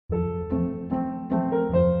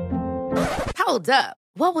Hold up.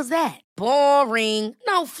 What was that? Boring.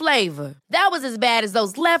 No flavor. That was as bad as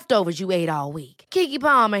those leftovers you ate all week. Keke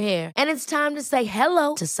Palmer here, and it's time to say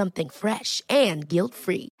hello to something fresh and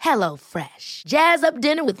guilt-free. Hello Fresh. Jazz up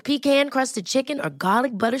dinner with pecan-crusted chicken or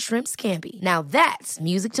garlic butter shrimp scampi. Now that's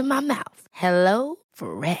music to my mouth. Hello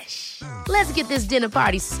Fresh. Let's get this dinner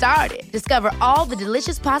party started. Discover all the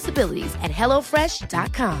delicious possibilities at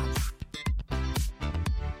hellofresh.com.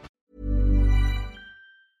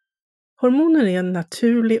 Hormoner är en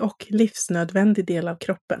naturlig och livsnödvändig del av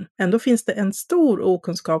kroppen. Ändå finns det en stor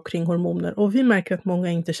okunskap kring hormoner och vi märker att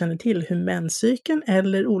många inte känner till hur menscykeln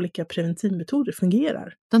eller olika preventivmetoder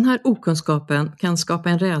fungerar. Den här okunskapen kan skapa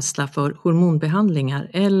en rädsla för hormonbehandlingar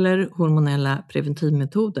eller hormonella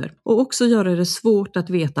preventivmetoder och också göra det svårt att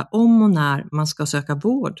veta om och när man ska söka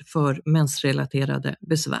vård för mensrelaterade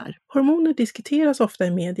besvär. Hormoner diskuteras ofta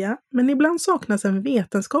i media, men ibland saknas en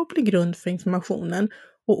vetenskaplig grund för informationen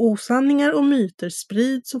och osanningar och myter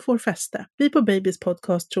sprids och får fäste. Vi på Babys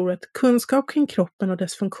podcast tror att kunskap kring kroppen och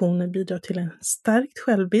dess funktioner bidrar till en stärkt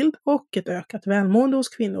självbild och ett ökat välmående hos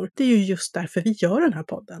kvinnor. Det är ju just därför vi gör den här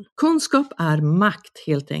podden. Kunskap är makt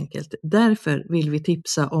helt enkelt. Därför vill vi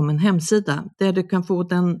tipsa om en hemsida där du kan få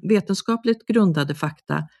den vetenskapligt grundade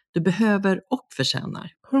fakta du behöver och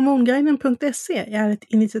förtjänar. Hormonguiden.se är ett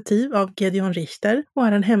initiativ av Gedeon Richter och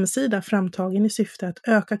är en hemsida framtagen i syfte att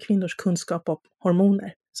öka kvinnors kunskap om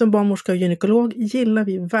hormoner. Som barnmorska och gynekolog gillar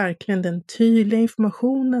vi verkligen den tydliga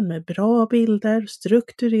informationen med bra bilder,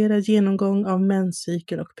 strukturerad genomgång av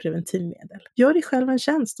menscykeln och preventivmedel. Gör dig själv en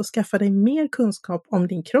tjänst och skaffa dig mer kunskap om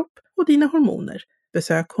din kropp och dina hormoner.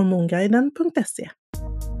 Besök hormonguiden.se.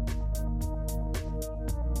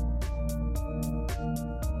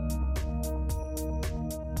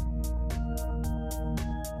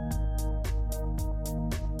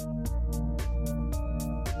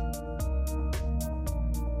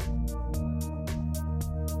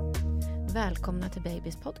 Välkomna till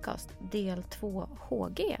Babys podcast, del 2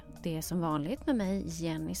 HG. Det är som vanligt med mig,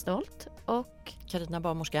 Jenny Stolt och Carina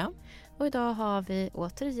Barnmorska. Och idag har vi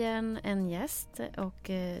återigen en gäst och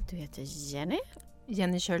du heter Jenny.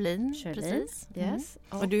 Jenny Sjölin, precis. Yes.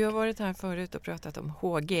 Och du har varit här förut och pratat om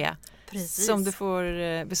HG. Precis. Som du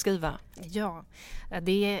får beskriva. Ja,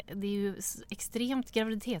 det är ju extremt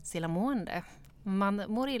graviditetsillamående. Man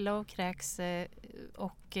mår illa och kräks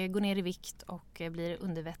och går ner i vikt och blir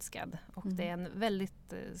undervätskad. Och det är en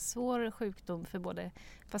väldigt svår sjukdom för både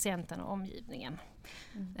patienten och omgivningen.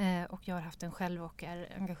 Och jag har haft den själv och är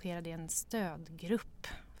engagerad i en stödgrupp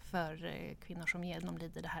för kvinnor som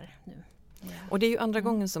genomlider det här nu. Ja. Och det är ju andra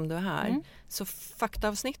gången som du är här. Så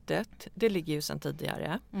faktaavsnittet, det ligger ju sedan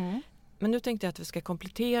tidigare. Men nu tänkte jag att vi ska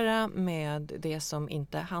komplettera med det som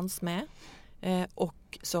inte hanns med.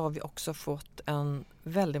 Och så har vi också fått en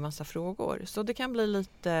väldigt massa frågor. Så det kan bli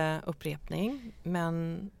lite upprepning,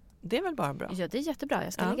 men det är väl bara bra. Ja, det är jättebra.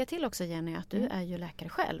 Jag ska lägga till också, Jenny, att du är ju läkare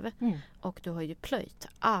själv. Och du har ju plöjt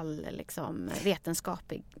all liksom,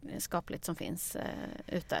 vetenskapligt som finns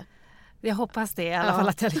ute. Jag hoppas det i alla fall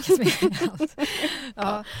att jag lyckas med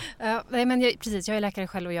allt. Nej, men precis, jag är läkare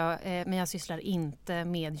själv och men jag sysslar inte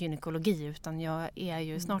med gynekologi utan jag är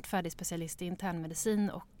ju snart färdig specialist i internmedicin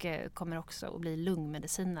och kommer också att bli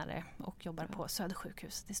lungmedicinare och jobbar på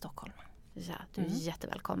Södersjukhuset i Stockholm. Ja, du är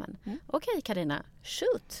jättevälkommen. Okej, Carina,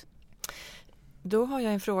 shoot! Då har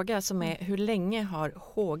jag en fråga som är: hur länge har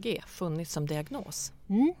HG funnits som diagnos?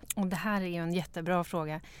 Och det här är ju en jättebra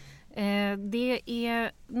fråga. Det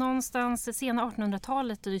är någonstans sena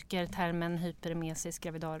 1800-talet dyker termen hyperemesis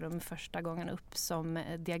gravidarum första gången upp som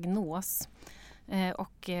diagnos.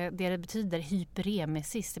 Och det betyder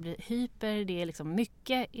hyperemesis. Det blir hyper, det är liksom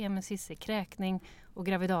mycket, emesis är kräkning och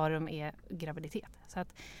gravidarum är graviditet. Så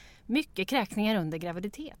att mycket kräkningar under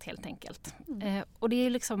graviditet helt enkelt. Och det är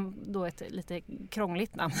liksom då ett lite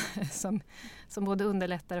krångligt namn som både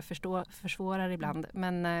underlättar och försvårar ibland.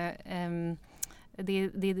 Men det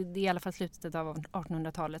är i alla fall slutet av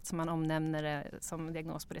 1800-talet som man omnämner det som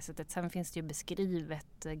diagnos på det sättet. Sen finns det ju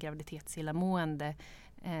beskrivet graviditetsillamående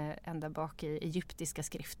ända bak i egyptiska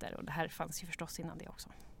skrifter. Och det här fanns ju förstås innan det också.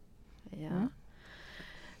 Ja.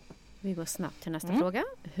 Vi går snabbt till nästa fråga.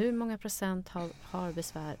 Hur många procent har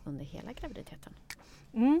besvär under hela graviditeten?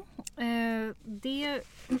 Det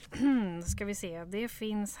ska vi se. Det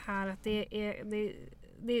finns här att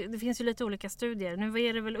det finns ju lite olika studier. Nu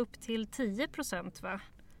är det väl upp till 10% va?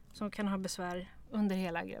 Som kan ha besvär under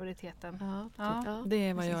hela graviditeten. Ja. Det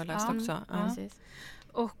är vad jag har läst också. Ja.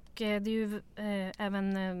 Och det är ju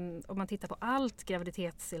även om man tittar på allt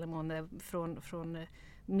graviditetsillamående från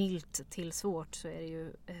milt till svårt så är det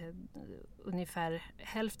ju ungefär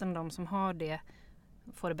hälften av de som har det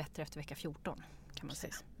får det bättre efter vecka 14 kan man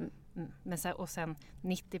säga. Och sen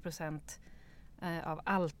 90% av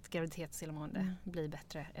allt graviditetsillamående blir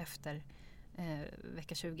bättre efter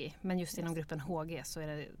vecka 20. Men just inom gruppen HG så är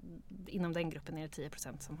det, inom den gruppen är det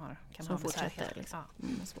 10% som kan ha fortsätter. Liksom.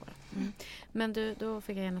 Men då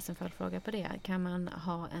fick jag gärna en följdfråga på det. Kan man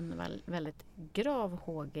ha en väldigt grav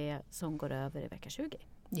HG som går över i vecka 20?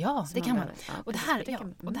 Ja, det kan man.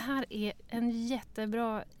 Och det här är en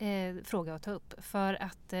jättebra fråga att ta upp. För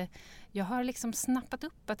att jag har liksom snappat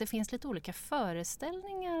upp att det finns lite olika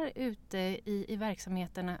föreställningar ute i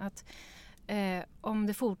verksamheterna. Att om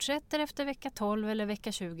det fortsätter efter vecka 12 eller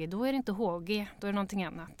vecka 20, då är det inte HG, då är det någonting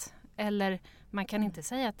annat. Eller man kan inte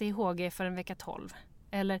säga att det är HG förrän vecka 12.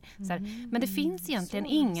 Eller, så här. Men det finns egentligen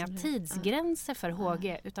inga tidsgränser för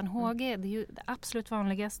HG. Utan HG, det är ju det absolut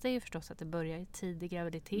vanligaste är ju förstås att det börjar i tidig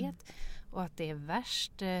graviditet. Och att det är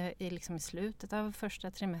värst i slutet av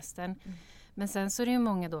första trimestern. Men sen så är det ju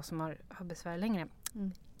många då som har besvär längre.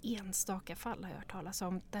 Enstaka fall har jag hört talas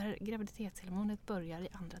om där graviditetshormonet börjar i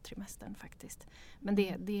andra trimestern faktiskt. Men det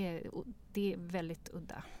är väldigt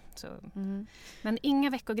udda. Så. Men inga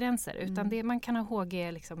veckogränser utan man kan ha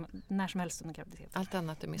HG liksom när som helst under graviditet. Allt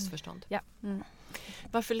annat är missförstånd. Ja.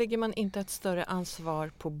 Varför lägger man inte ett större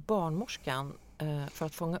ansvar på barnmorskan för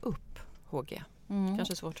att fånga upp HG?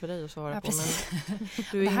 Kanske svårt för dig att svara på, men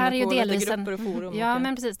du är det här inne på är ju lite grupper och forum. Ja,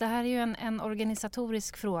 men precis. Det här är ju en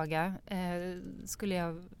organisatorisk fråga, skulle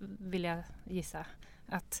jag vilja gissa.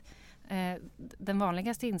 Att den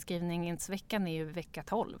vanligaste inskrivningsveckan är ju vecka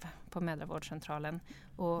 12 på mödravårdscentralen.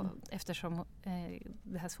 Och eftersom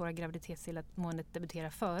det här svåra graviditetsillamåendet debuterar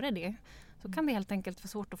före det så kan det helt enkelt vara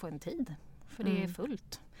svårt att få en tid. För det är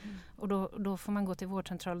fullt. Och då får man gå till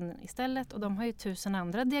vårdcentralen istället. Och de har ju 1000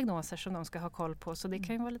 andra diagnoser som de ska ha koll på. Så det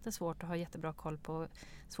kan ju vara lite svårt att ha jättebra koll på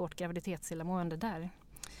svårt graviditetsillamående där.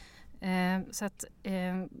 Så att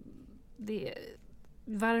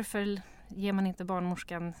varför ger man inte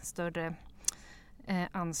barnmorskan större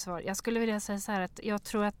ansvar? Jag skulle vilja säga så här att jag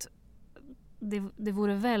tror att det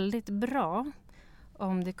vore väldigt bra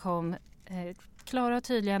om det kom klara och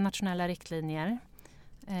tydliga nationella riktlinjer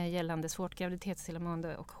gällande svårt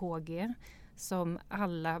graviditetsillamående och HG som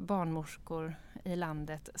alla barnmorskor i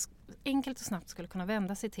landet enkelt och snabbt skulle kunna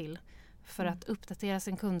vända sig till för att uppdatera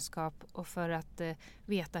sin kunskap och för att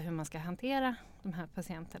veta hur man ska hantera de här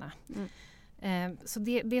patienterna. Så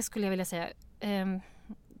det skulle jag vilja säga.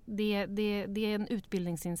 Det är en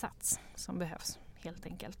utbildningsinsats som behövs helt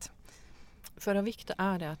enkelt. För av vikt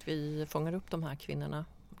är det att vi fångar upp de här kvinnorna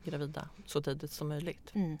gravida så tidigt som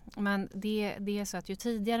möjligt. Men det är så att ju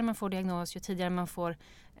tidigare man får diagnos, ju tidigare man får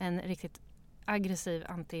en riktigt aggressiv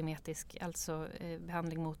antiemetisk, alltså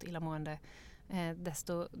behandling mot illamående,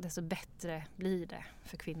 desto bättre blir det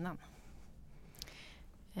för kvinnan.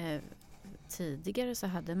 Tidigare så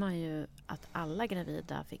hade man ju att alla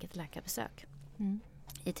gravida fick ett läkarbesök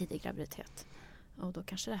i tidig graviditet. Och då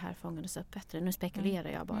kanske det här fångades upp bättre. Nu spekulerar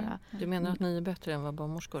jag bara. Du menar att ni är bättre än vad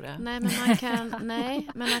barnmorskor är? Nej, men man kan,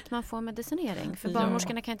 men att man får medicinering. För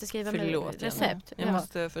barnmorskorna kan inte skriva recept. Jag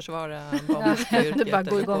måste försvara barnmorskeyrket. Du bara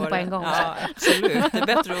går igång på en gång. Ja, absolut. Det är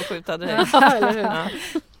bättre att skjuta direkt.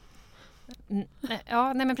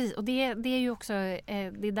 Ja, nej men precis. Och det är ju också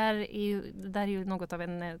det där är ju något av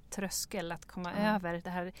en tröskel att komma över, det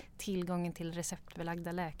här tillgången till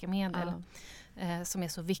receptbelagda läkemedel som är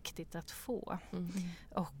så viktigt att få.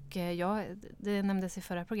 Och det nämndes i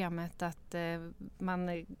förra programmet att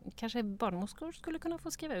man kanske barnmorskor skulle kunna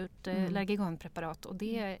få skriva ut Lergigonpreparat, och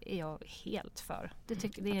det är jag helt för.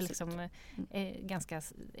 Det är liksom ganska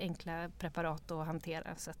enkla preparat att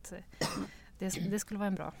hantera, så att det skulle vara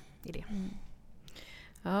en bra idé.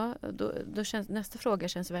 Ja, då känns, nästa fråga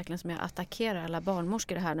känns verkligen som jag attackerar alla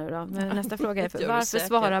barnmorskor här nu då. Men nästa fråga är varför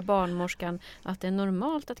svarar barnmorskan att det är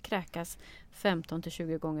normalt att kräkas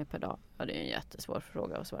 15-20 gånger per dag? Ja, det är en jättesvår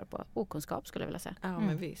fråga att svara på. Okunskap skulle jag vilja säga. Ja,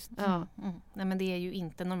 men visst. Ja. Nej, men det är ju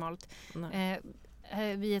inte normalt.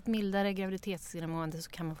 Vid ett mildare graviditetsillamående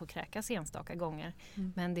så kan man få kräkas enstaka gånger.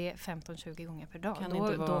 Men det är 15-20 gånger per dag. Kan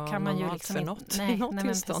inte vara då kan man ju liksom för något. Nej, något men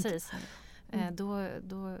tillstånd. Precis. Då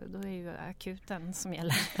är ju akuten som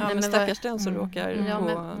gäller. Ja, men stackars den som råkar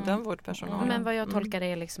på den vårdpersonalen. Men vad jag tolkar det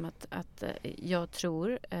är liksom att jag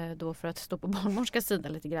tror, då för att stå på barnmorskans sida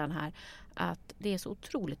lite grann här, att det är så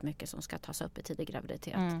otroligt mycket som ska tas upp i tidig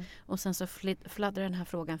graviditet. Och sen så fladdrar den här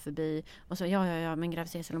frågan förbi och så men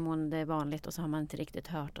graviditetshormon är vanligt, och så har man inte riktigt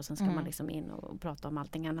hört, och sen ska man liksom in och prata om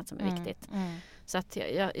allting annat som är viktigt. Så att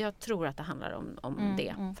jag tror att det handlar om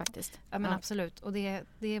det faktiskt. Ja, men absolut. Och det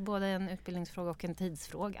är både en utbildningsfråga och en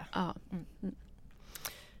tidsfråga. Ja.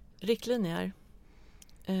 Riktlinjer.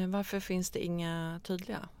 Varför finns det inga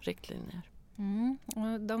tydliga riktlinjer?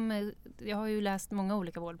 Jag har ju läst många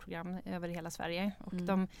olika vårdprogram över hela Sverige och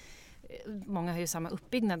många har ju samma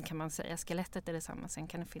uppbyggnad kan man säga. Skelettet är detsamma, sen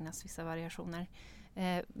kan det finnas vissa variationer.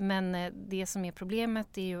 Men det som är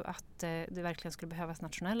problemet är ju att det verkligen skulle behövas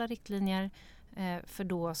nationella riktlinjer, för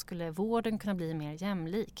då skulle vården kunna bli mer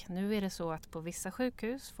jämlik. Nu är det så att på vissa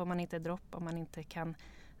sjukhus får man inte dropp om man inte kan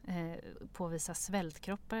påvisa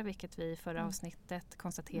svältkroppar, vilket vi i förra avsnittet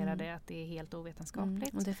konstaterade att det är helt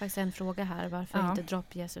ovetenskapligt. Och det är faktiskt en fråga här, varför inte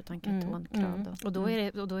dropp ges utan ketonkrav då?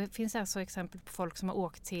 Och då finns det alltså exempel på folk som har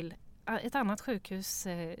åkt till ett annat sjukhus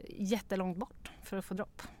jättelångt bort för att få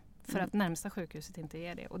dropp. För att närmsta sjukhuset inte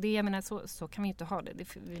är det. Och det, jag menar, så kan vi inte ha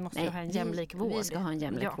det. Vi måste ha en jämlik vård. Vi ska ha en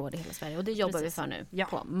jämlik vård i hela Sverige. Och det jobbar vi för nu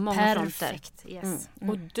på många Perfekt. fronter. Yes.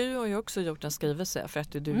 Och du har ju också gjort en skrivelse för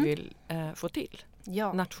att du vill få till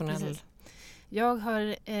nationell... Precis. Jag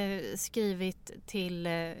har skrivit till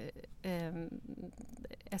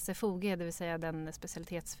SFOG, det vill säga den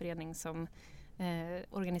specialitetsförening som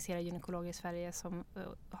organiserar gynekologer i Sverige, som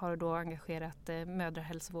har då engagerat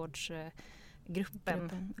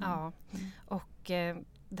mödrahälsovårdsgruppen. Och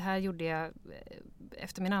det här gjorde jag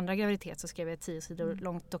efter min andra graviditet, så skrev jag ett 10 sidor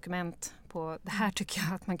långt dokument på det här tycker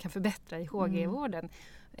jag att man kan förbättra i HG-vården.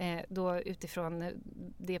 Då utifrån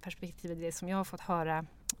det perspektivet, det som jag har fått höra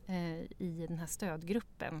i den här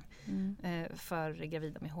stödgruppen för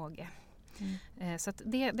gravida med HG. Så att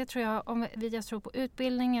det tror jag, jag tror på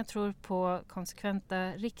utbildning, jag tror på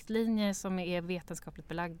konsekventa riktlinjer som är vetenskapligt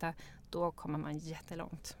belagda, då kommer man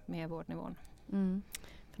jättelångt med vårdnivån.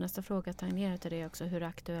 För nästa fråga tangerar till det också, hur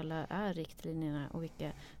aktuella är riktlinjerna och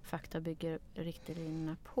vilka fakta bygger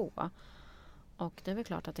riktlinjerna på? Och det är väl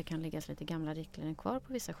klart att det kan ligga lite gamla riktlinjer kvar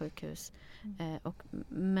på vissa sjukhus.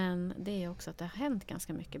 Men det är också att det har hänt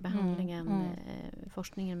ganska mycket.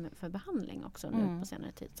 Forskningen för behandling också nu på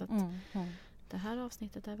senare tid. Så att det här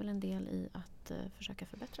avsnittet är väl en del i att försöka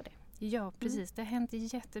förbättra det. Ja, precis. Det har hänt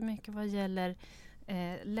jättemycket vad gäller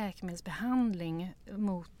läkemedelsbehandling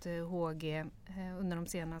mot HG under de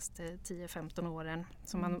senaste 10-15 åren.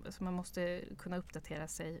 Som man måste kunna uppdatera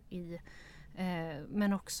sig i.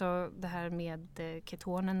 Men också det här med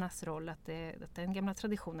ketonernas roll, att den gamla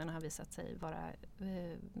traditionen har visat sig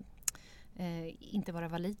inte vara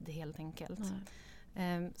valid helt enkelt.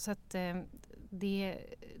 Så att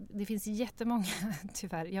det finns jättemånga,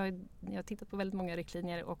 tyvärr. Jag har tittat på väldigt många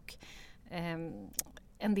riktlinjer och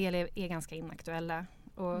en del är ganska inaktuella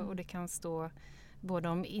och det kan stå både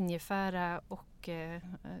om ingefära och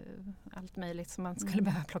allt möjligt som man skulle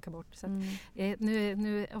behöva plocka bort. Så att,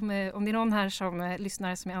 nu, om det är någon här som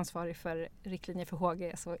lyssnar som är ansvarig för riktlinjer för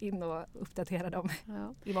HG, så in och uppdatera dem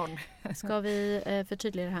imorgon. Ska vi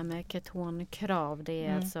förtydliga det här med ketonkrav? Det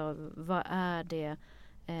är alltså, vad är det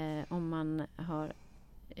om man har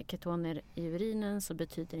ketoner i urinen, så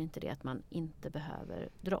betyder inte det att man inte behöver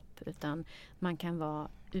dropp, utan man kan vara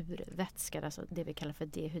urvätskad, alltså det vi kallar för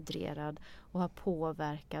dehydrerad, och ha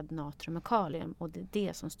påverkad natrium och kalium, och det är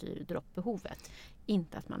det som styr droppbehovet,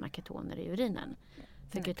 inte att man har ketoner i urinen.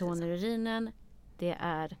 För ketoner i urinen, det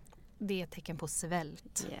är ett tecken på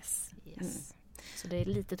svält. Yes. Så det är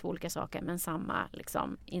lite två olika saker, men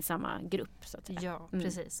i samma grupp. Så att säga. Ja,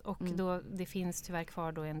 precis. Och då, det finns tyvärr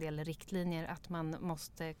kvar då en del riktlinjer att man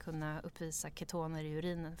måste kunna uppvisa ketoner i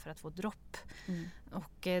urinen för att få dropp.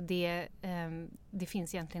 Och det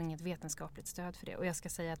finns egentligen inget vetenskapligt stöd för det. Och jag ska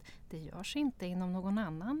säga att det görs inte inom någon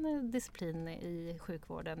annan disciplin i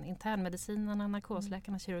sjukvården. Internmedicinerna,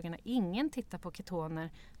 narkosläkarna, kirurgerna. Ingen tittar på ketoner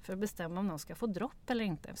för att bestämma om någon ska få dropp eller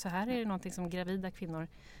inte. Så här är det någonting som gravida kvinnor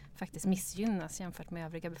faktiskt missgynnas jämfört med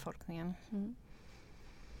övriga befolkningen.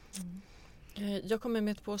 Jag kommer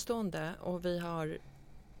med ett påstående, och vi har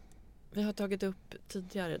tagit upp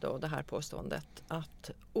tidigare då det här påståendet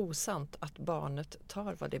att osant att barnet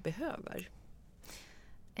tar vad det behöver.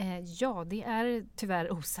 Ja, det är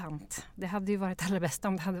tyvärr osant. Det hade ju varit allra bäst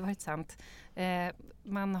om det hade varit sant.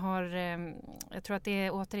 Jag tror att det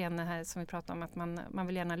är återigen det här som vi pratar om, att man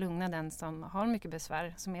vill gärna lugna den som har mycket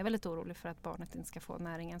besvär, som är väldigt orolig för att barnet inte ska få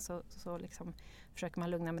näringen, så liksom försöker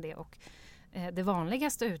man lugna med det. Och det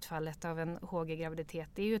vanligaste utfallet av en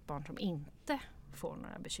HG-graviditet är ju ett barn som inte får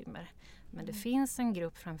några bekymmer. Men det finns en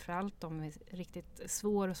grupp, framförallt de med riktigt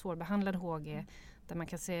svårbehandlad HG, där man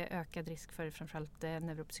kan se ökad risk för framförallt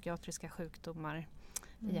neuropsykiatriska sjukdomar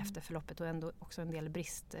i efterförloppet, och ändå också en del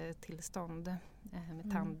bristtillstånd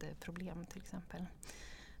med tandproblem till exempel.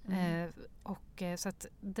 Så att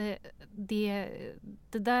det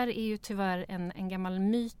där är ju tyvärr en gammal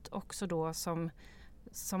myt också då,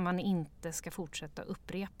 som man inte ska fortsätta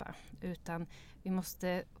upprepa, utan vi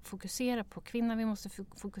måste fokusera på kvinnan, vi måste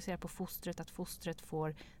fokusera på fostret, att fostret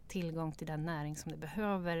får tillgång till den näring som det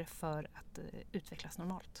behöver för att utvecklas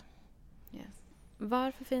normalt. Yes.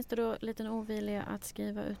 Varför finns det då liten ovilja att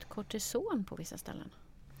skriva ut kortison på vissa ställen?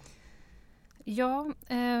 Ja,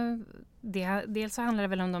 dels så handlar det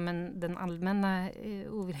väl om den allmänna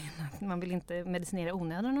oviljan att man vill inte medicinera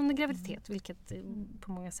onödan under graviditet, vilket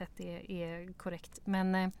på många sätt är korrekt.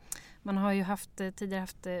 Men man har ju tidigare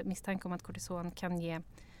haft misstanke om att kortison kan ge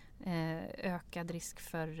ökad risk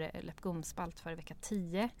för leptgomspalt före vecka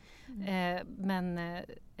 10. Men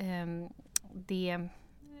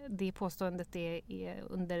det påståendet är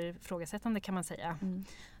underfrågasättande, kan man säga.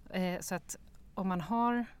 Så att om man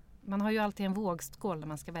har ju alltid en vågskål när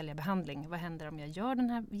man ska välja behandling. Vad händer om jag ger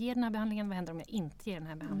den här behandlingen? Vad händer om jag inte ger den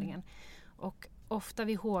här behandlingen? Och ofta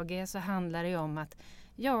vid HG så handlar det om att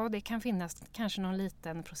det kan finnas kanske någon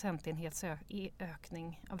liten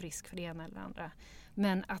procentenhetsökning av risk för det ena eller andra.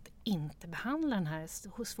 Men att inte behandla den här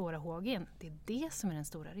svåra HG:n, det är det som är den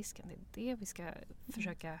stora risken. Det är det vi ska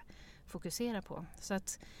försöka fokusera på. Så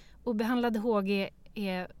att obehandlad HG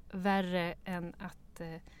är värre än att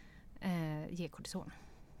ge kortison.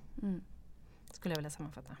 Skulle jag vilja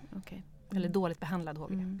sammanfatta. Okay. Eller dåligt behandlad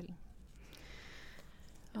HG.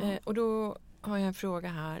 Och då har jag en fråga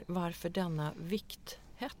här. Varför denna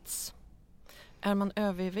vikthets? Är man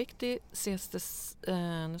överviktig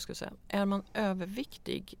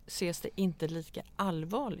ses det inte lika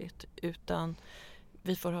allvarligt, utan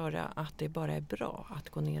vi får höra att det bara är bra att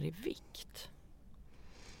gå ner i vikt.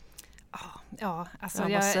 Vad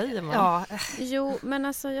säger man? Ja. Jo, men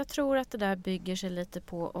alltså jag tror att det där bygger sig lite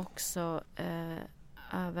på också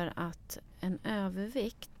över att en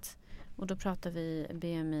övervikt, och då pratar vi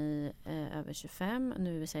BMI över 25.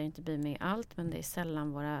 Nu säger inte BMI allt, men det är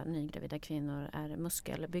sällan våra nygravida kvinnor är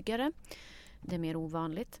muskelbyggare. Det är mer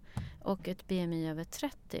ovanligt. Och ett BMI över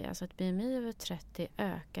 30, alltså ett BMI över 30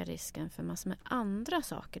 ökar risken för massor med andra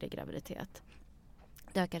saker i graviditet.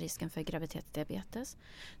 Det ökar risken för graviditetsdiabetes.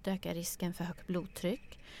 Det ökar risken för högt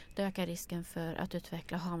blodtryck. Det ökar risken för att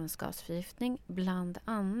utveckla havandeskapsförgiftning, bland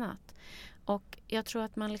annat. Och jag tror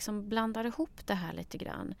att man liksom blandar ihop det här lite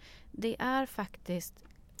grann. Det är faktiskt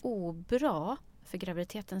obra för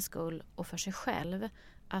graviditetens skull och för sig själv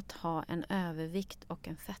att ha en övervikt och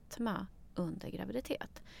en fetma under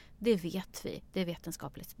graviditet. Det vet vi, det är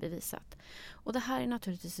vetenskapligt bevisat. Och det här är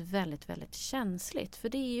naturligtvis väldigt, väldigt känsligt, för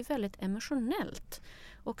det är ju väldigt emotionellt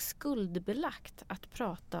och skuldbelagt att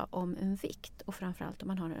prata om en vikt, och framförallt om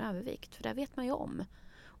man har en övervikt, för det vet man ju om.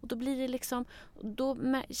 Och då blir det liksom, då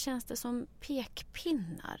känns det som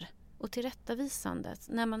pekpinnar och tillrättavisandet,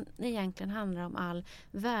 när man egentligen handlar om all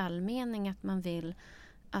välmening, att man vill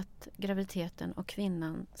att graviditeten och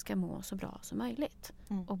kvinnan ska må så bra som möjligt.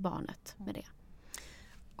 Och barnet med det.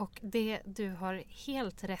 Och du har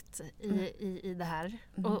helt rätt i det här.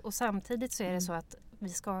 Och samtidigt så är det så att vi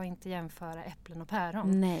ska inte jämföra äpplen och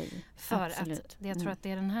päron. Nej, för absolut. Att jag tror att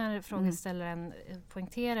det den här frågeställaren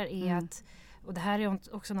poängterar är att, och det här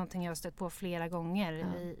är också någonting jag har stött på flera gånger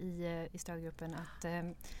i stödgruppen, att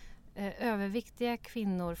överviktiga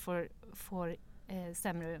kvinnor får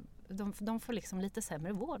sämre, de får liksom lite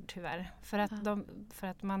sämre vård tyvärr. För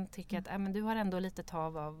att man tycker att men du har ändå lite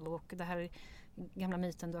tav av, och det här gamla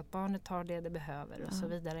myten då att barnet tar det behöver och så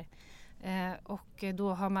vidare. Och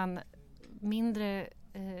då har man mindre,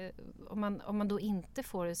 om man då inte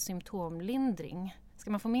får symptomlindring,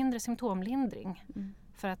 ska man få mindre symptomlindring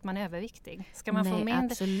för att man är överviktig? Ska man få mindre?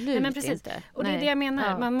 Absolut. Nej, men precis. Inte. Och det är det jag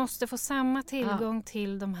menar. Man måste få samma tillgång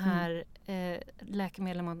till de här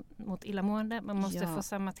läkemedlen mot illamående. Man måste få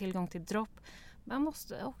samma tillgång till dropp. Man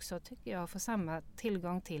måste också, tycker jag, få samma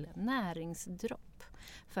tillgång till näringsdropp.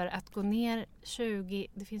 För att gå ner 20,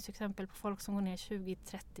 det finns exempel på folk som går ner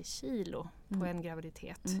 20-30 kilo på en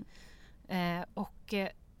graviditet. Och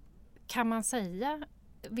kan man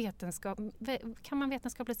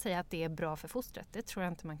vetenskapligt säga att det är bra för fostret? Det tror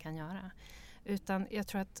jag inte man kan göra. Utan jag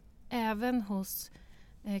tror att även hos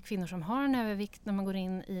kvinnor som har en övervikt, när man går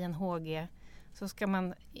in i en HG,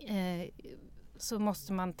 så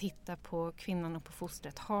måste man titta på kvinnan och på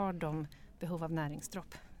fostret. Har de behov av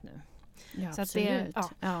näringsdropp nu? Ja, så absolut.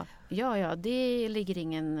 Ja, det ligger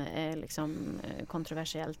ingen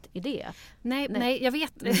kontroversiellt i det. Nej, jag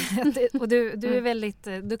vet. Och du är väldigt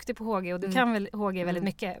duktig på HG, och du kan väl HG väldigt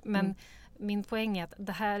mycket. Men min poäng är att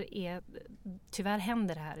det här tyvärr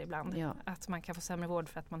händer det här ibland. Ja. Att man kan få sämre vård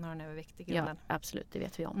för att man har en övervikt i grunden. Ja, absolut. Det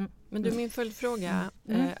vet vi om. Men min följdfråga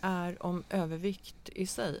är om övervikt i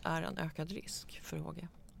sig är en ökad risk för HG?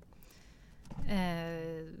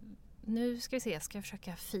 Nu ska vi se, jag ska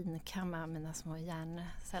försöka finkamma mina små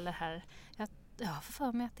hjärnceller här. Jag har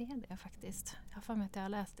för mig att det är det faktiskt. Jag har för mig att jag har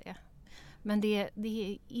läst det. Men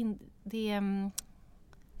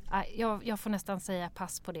Jag får nästan säga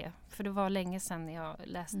pass på det. För det var länge sedan jag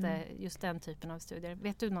läste just den typen av studier.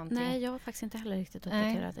 Vet du någonting? Nej, jag var faktiskt inte heller riktigt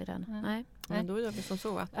uppdaterad i den. Nej. Men då gör vi som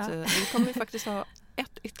så att vi kommer faktiskt ha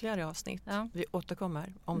ett ytterligare avsnitt. Ja. Vi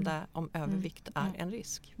återkommer om övervikt är en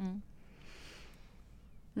risk.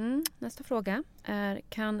 Nästa fråga är,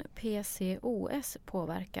 kan PCOS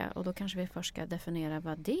påverka? Och då kanske vi först ska definiera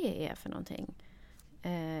vad det är för någonting.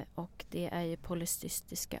 Och det är ju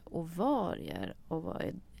polycystiska ovarier. Och vad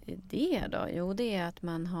är det då? Jo, det är att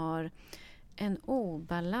man har en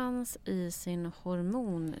obalans i sin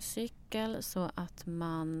hormoncykel så att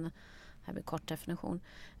man, här blir kort definition,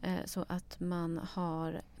 så att man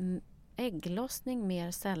har ägglossning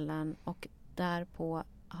mer sällan och därpå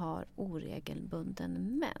har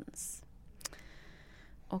oregelbunden mens.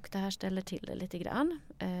 Och det här ställer till det lite grann.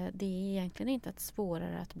 Det är egentligen inte att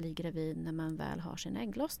svårare att bli gravid när man väl har sin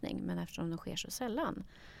ägglossning. Men eftersom det sker så sällan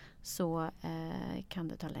så kan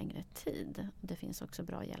det ta längre tid. Det finns också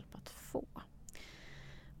bra hjälp att få.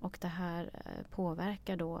 Och det här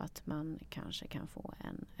påverkar då att man kanske kan få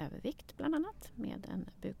en övervikt bland annat med en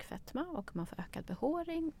bukfetma. Och man får ökad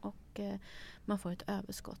behåring och man får ett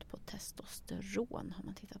överskott på testosteron har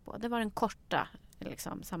man tittat på. Det var en korta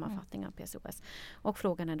sammanfattning av PCOS. Och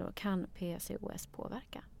frågan är då, kan PCOS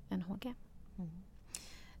påverka NHG?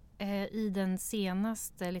 I den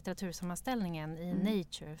senaste litteratursammanställningen i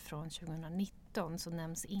Nature från 2019 så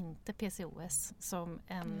nämns inte PCOS som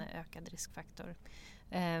en ökad riskfaktor.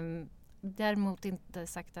 Däremot inte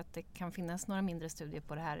sagt att det kan finnas några mindre studier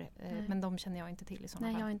på det här. Men de känner jag inte till i sådana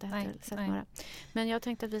fall. Nej, jag har inte heller sett några. Men jag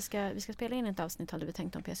tänkte att vi ska spela in ett avsnitt, hade vi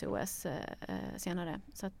tänkt, om PCOS senare.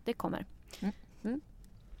 Så att det kommer.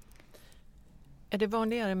 Är det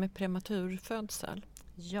vanligare med prematurfödsel?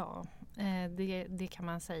 Ja, det kan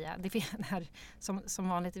man säga. Det här, som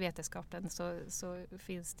vanligt i vetenskapen så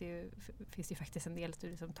finns det ju faktiskt en del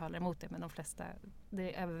studier som talar emot det. Men de flesta,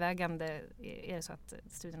 det övervägande är det så att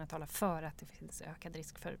studierna talar för att det finns ökad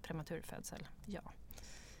risk för prematurfödsel. Ja.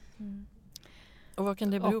 Och vad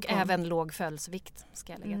kan det bero på? Och även låg födelsevikt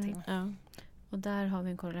ska jag lägga till. Ja. Och där har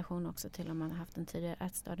vi en korrelation också till om man har haft en tidigare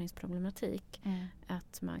ätstörningsproblematik.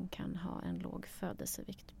 Att man kan ha en låg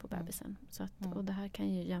födelsevikt på bebisen. Så att, och det här kan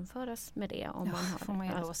ju jämföras med det om man har... får man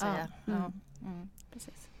ju lov att säga.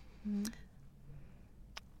 Precis.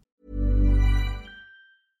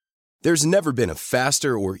 There's never been a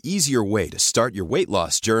faster or easier way to start your weight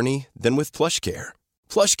loss journey than with PlushCare.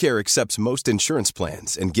 PlushCare accepts most insurance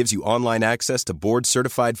plans and gives you online access to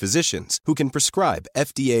board-certified physicians who can prescribe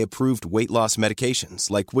FDA-approved weight loss medications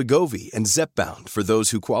like Wegovy and Zepbound for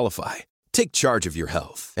those who qualify. Take charge of your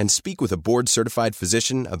health and speak with a board-certified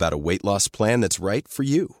physician about a weight loss plan that's right for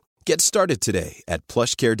you. Get started today at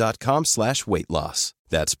plushcare.com/weightloss.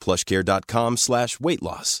 That's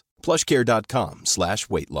plushcare.com/weightloss.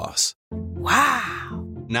 plushcare.com/weightloss. Wow!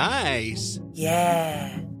 Nice!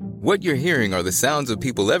 Yeah! What you're hearing are the sounds of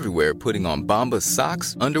people everywhere putting on Bombas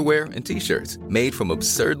socks, underwear, and T-shirts made from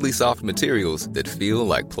absurdly soft materials that feel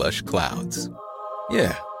like plush clouds.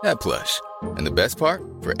 Yeah, that plush. And the best part?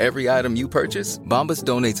 For every item you purchase, Bombas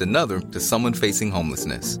donates another to someone facing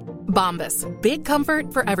homelessness. Bombas. Big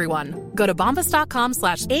comfort for everyone. Go to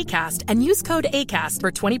bombas.com/ACAST and use code ACAST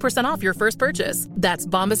for 20% off your first purchase.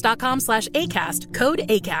 That's bombas.com/ACAST. Code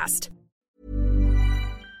ACAST.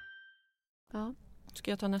 Ja.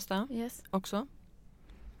 Ska jag ta nästa? Yes. Också.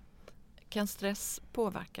 Kan stress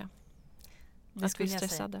påverka? Att vi är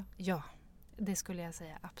stressade? Ja, det skulle jag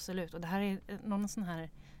säga. Absolut. Och det här är någon sån här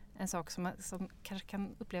en sak som kanske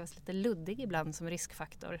kan upplevas lite luddig ibland som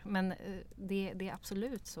riskfaktor. Men det är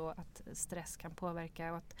absolut så att stress kan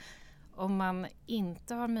påverka. Och att om man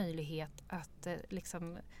inte har möjlighet att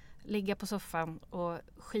ligga på soffan och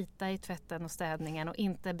skita i tvätten och städningen och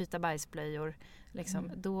inte byta bajsblöjor,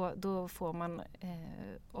 då får man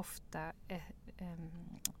ofta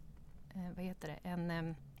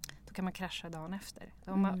då kan man krascha dagen efter.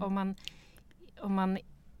 Om man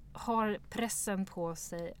har pressen på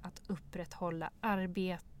sig att upprätthålla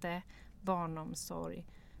arbete, barnomsorg,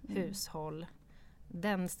 hushåll,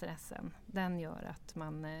 den stressen, den gör att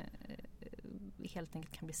man helt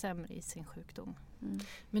enkelt kan bli sämre i sin sjukdom.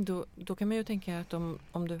 Men då kan man ju tänka att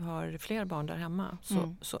om du har fler barn där hemma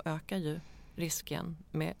så ökar ju risken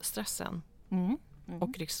med stressen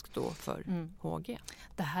och risk då för HG.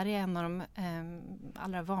 Det här är en av de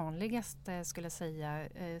allra vanligaste, skulle jag säga,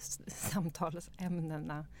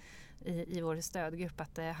 samtalsämnena i vår stödgrupp.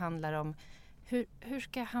 Att det handlar om hur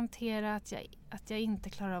ska jag hantera att jag inte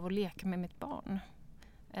klarar av att leka med mitt barn?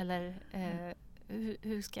 Eller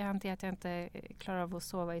hur ska jag hantera att jag inte klarar av att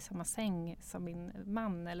sova i samma säng som min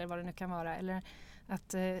man, eller vad det nu kan vara. Eller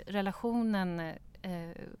att relationen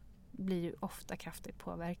blir ju ofta kraftigt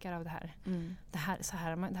påverkade av det här. Det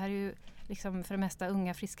här är ju liksom för det mesta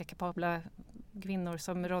unga, friska, kapabla kvinnor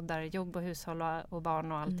som roddar jobb och hushåll och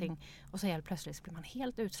barn och allting. Och så helt plötsligt blir man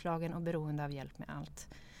helt utslagen och beroende av hjälp med allt.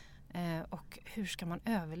 Och hur ska man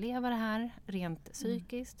överleva det här rent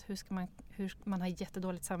psykiskt? Man har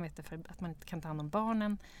jättedåligt samvete för att man inte kan ta hand om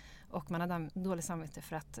barnen. Och man har dåligt samvete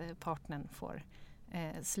för att partnern får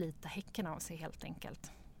slita häcken av sig helt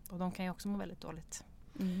enkelt. Och de kan ju också må väldigt dåligt.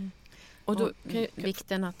 Och då,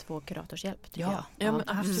 vikten att få kuratorshjälp tycker jag. Ja, men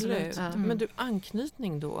absolut. Men du,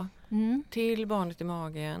 anknytning då till barnet i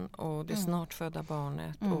magen och det snart födda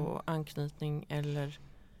barnet och anknytning eller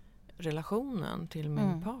relationen till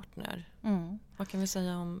min partner. Vad kan vi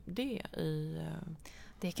säga om det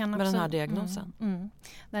med den här diagnosen?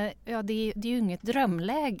 Ja, det är ju inget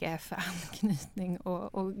drömläge för anknytning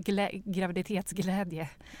och graviditetsglädje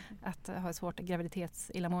att ha ett svårt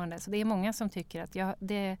graviditetsillamående. Så det är många som tycker att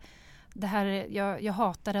jag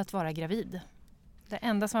hatade att vara gravid. Det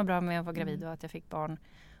enda som var bra med att vara gravid var att jag fick barn.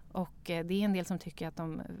 Och det är en del som tycker att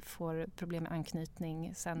de får problem med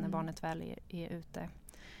anknytning sen när barnet väl är ute.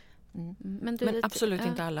 Men absolut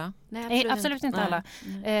inte alla. Nej, absolut inte alla.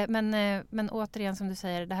 Men återigen som du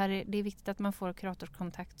säger, det är viktigt att man får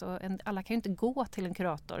kuratorskontakt. Och alla kan ju inte gå till en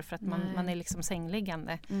kurator för att man är liksom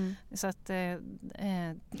sängliggande. Så att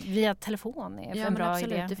via telefon är en bra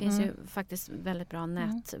idé. Det finns ju faktiskt väldigt bra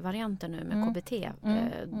nätvarianter nu med KBT.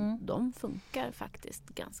 De funkar faktiskt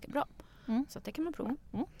ganska bra. Så att det kan man prova.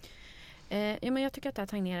 Men jag tycker att det här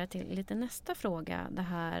tangerar till lite nästa fråga. Det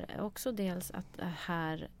här också dels att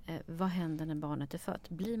vad händer när barnet är fött?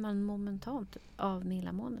 Blir man momentant av med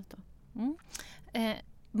illamåendet då?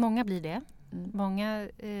 Många blir det. Många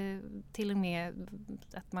till och med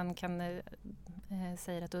att man kan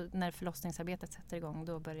säga att när förlossningsarbetet sätter igång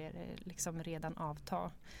då börjar det liksom redan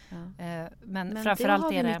avta. Men framförallt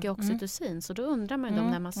det har vi mycket oxytocin så då undrar man ju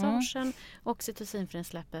när massagen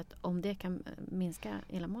oxytocinfrinsläppet om det kan minska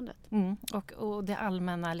illamåendet. Och det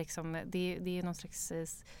allmänna liksom, det är någon slags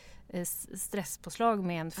stresspåslag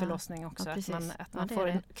med en förlossning också. Att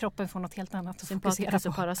man kroppen får något helt annat att fokusera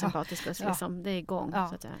på. Parasympatiskus, liksom, det är igång. Så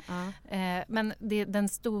att säga. Men den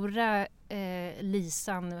stora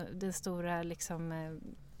lisan, det stora liksom,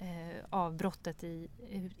 avbrottet i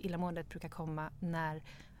illamåendet brukar komma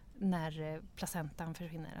när placentan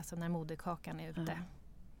försvinner, alltså när moderkakan är ute.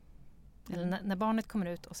 Eller när barnet kommer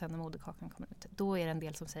ut och sen när moderkakan kommer ut. Då är det en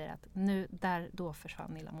del som säger att då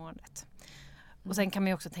försvann illamåendet. Och sen kan man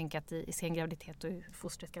ju också tänka att i sen graviditet då är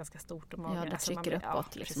fostret ganska stort och magen. Det trycker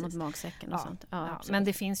uppåt liksom, mot magsäcken och sånt. Men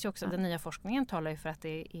det finns ju också, den nya forskningen talar ju för att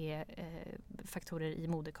det är faktorer i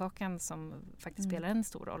moderkakan som faktiskt spelar en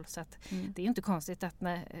stor roll. Så att det är ju inte konstigt att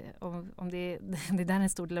om det är där en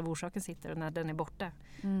stor del av orsaken sitter och när den är borta,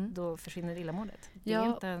 då försvinner illamåendet. Det är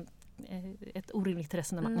inte ett orimligt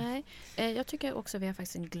resonemang. Nej, jag tycker också vi har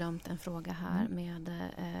faktiskt glömt en fråga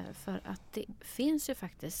här för att det finns ju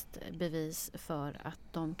faktiskt bevis för att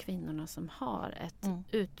de kvinnorna som har ett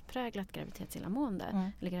utpräglat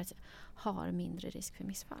graviditetsillamående har mindre risk för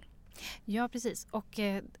missfall. Ja, precis. Och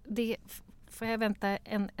det får jag vänta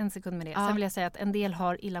en sekund med det. Sen vill jag säga att en del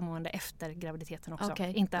har illamående efter graviditeten också.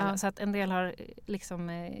 Inte alla. Så att en del har liksom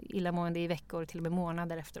illamående i veckor, till och med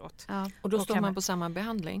månader efteråt. Och då står man på samma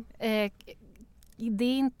behandling? Det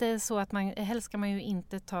är inte så att helst ska man ju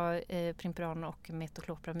inte ta Primperan och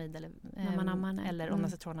metoklopramid eller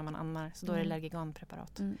ondansetron när man ammar. Så då är det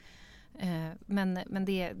Lergigan-preparat. Men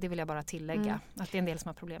det vill jag bara tillägga. Att det är en del som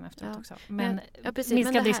har problem efteråt också. Men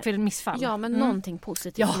minskad risk för missfall. Ja, men någonting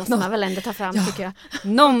positivt måste man väl ändå ta fram tycker jag.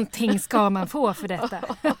 Någonting ska man få för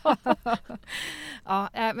detta.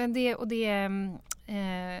 Men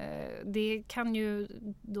det kan ju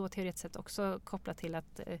då teoretiskt sett också koppla till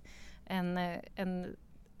att en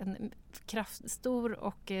stor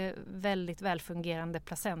och väldigt välfungerande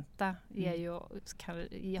placenta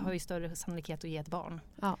har ju större sannolikhet att ge ett barn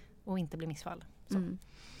och inte bli missfall.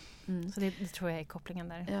 Så det tror jag är kopplingen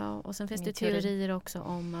där. Ja, och sen finns det teorier också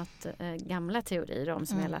om att gamla teorier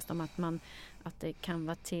som jag läst om att det kan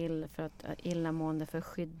vara till för att illamående för att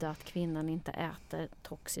skydda att kvinnan inte äter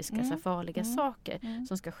toxiska så farliga saker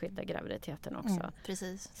som ska skydda graviditeten också.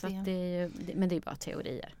 Precis. Så att men det är bara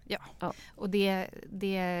teorier. Ja. Och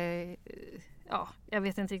det jag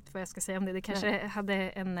vet inte riktigt vad jag ska säga om det. Det kanske hade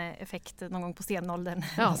en effekt någon gång på stenåldern.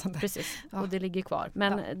 Ja, precis. Och det ligger kvar.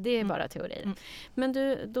 Men det är bara teorier. Men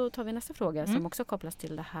då tar vi nästa fråga som också kopplas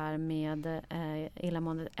till det här med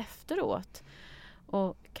illamåendet efteråt.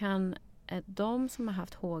 Och kan de som har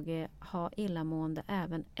haft HG ha illamående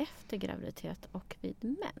även efter graviditet och vid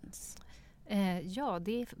mens? Ja,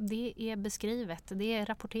 det är beskrivet. Det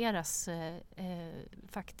rapporteras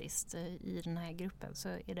faktiskt i den här gruppen. Så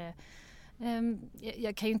är det,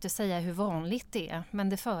 jag kan ju inte säga hur vanligt det är, men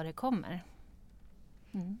det förekommer.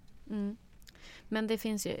 Men det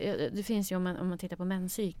finns ju om man tittar på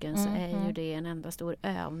menscykeln så är ju det en enda stor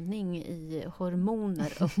övning i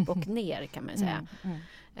hormoner upp och ner kan man säga.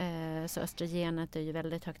 Så östrogenet är ju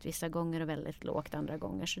väldigt högt vissa gånger och väldigt lågt andra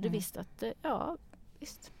gånger. Så det visst att, ja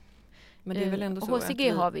visst. Men det är väl ändå så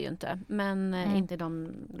HCG har vi ju inte, men inte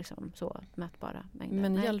de liksom så mätbara mängder.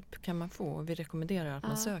 Men hjälp kan man få. Vi rekommenderar att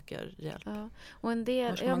man söker hjälp. Ja. Och en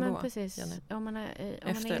del, precis. Om man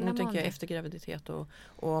nu tänker jag efter graviditet och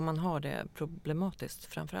om man har det problematiskt,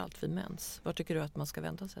 framförallt vid mens. Var tycker du att man ska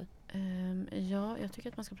vända sig? Ja, jag tycker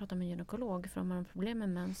att man ska prata med en gynekolog. För om man har problem med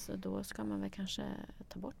mens, då ska man väl kanske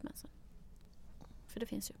ta bort mensen. För det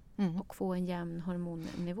finns ju. Och få en jämn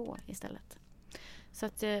hormonnivå istället. Så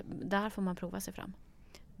att där får man prova sig fram.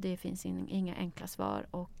 Det finns inga enkla svar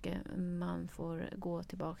och man får gå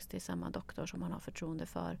tillbaka till samma doktor som man har förtroende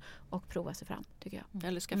för och prova sig fram, tycker jag.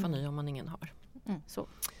 Eller skaffa ny om man ingen har. Så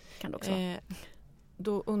kan det också vara.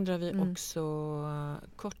 Då undrar vi också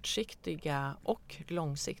kortsiktiga och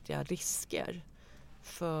långsiktiga risker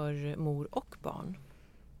för mor och barn.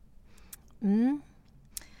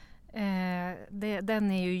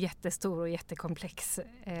 Den är ju jättestor och jättekomplex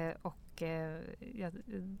och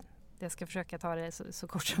jag ska försöka ta det så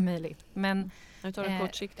kort som möjligt. Men jag tar det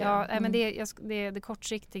kortsiktiga. Men det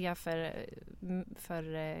kortsiktiga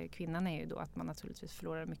för kvinnan är ju då att man naturligtvis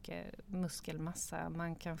förlorar mycket muskelmassa.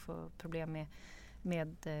 Man kan få problem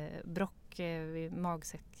med bråck vid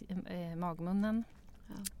magmunnen.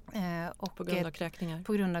 Och på grund av kräkningar.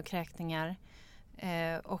 På grund av kräkningar.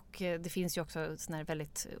 Och det finns ju också såna här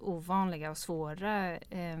väldigt ovanliga och svåra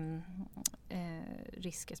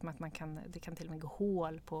risker som att det kan till och med gå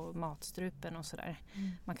hål på matstrupen och sådär.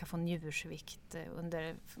 Man kan få njursvikt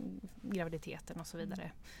under graviditeten och så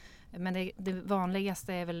vidare. Men det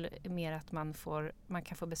vanligaste är väl mer att man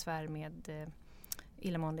kan få besvär med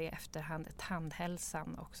illamående i efterhand.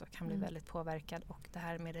 Tandhälsan också kan bli väldigt påverkad och det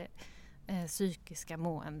här med det psykiska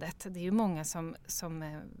måendet. Det är ju många som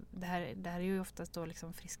det här är ju oftast då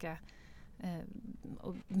liksom friska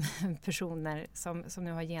personer som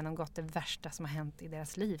nu har genomgått det värsta som har hänt i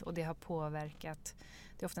deras liv och det har påverkat,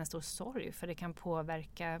 det är ofta en stor sorg för det kan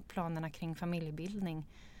påverka planerna kring familjebildning.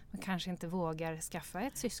 Man kanske inte vågar skaffa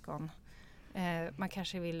ett syskon. Man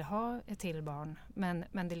kanske vill ha ett till barn men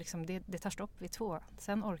det, liksom, det tar stopp vid 2.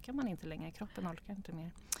 Sen orkar man inte längre, kroppen orkar inte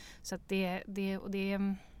mer. Så att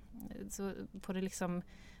så på det liksom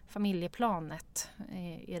familjeplanet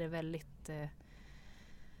är det väldigt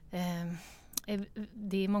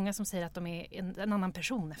det är många som säger att de är en annan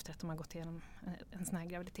person efter att de har gått igenom en sån här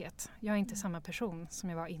graviditet. Jag är inte samma person som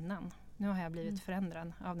jag var innan. Nu har jag blivit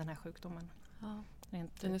förändrad av den här sjukdomen. Ja.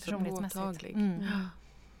 Den är så påtaglig.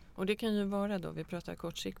 Och det kan ju vara då, vi pratar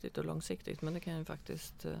kortsiktigt och långsiktigt, men det kan ju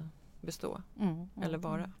faktiskt bestå eller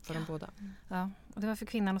vara för de båda. Ja, och det var för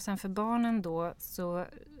kvinnan och sen för barnen då så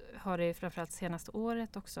har det framförallt senaste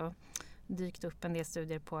året också dykt upp en del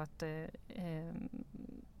studier på att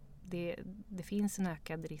det finns en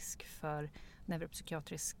ökad risk för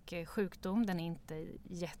neuropsykiatrisk sjukdom. Den är inte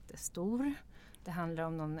jättestor. Det handlar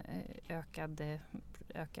om någon ökade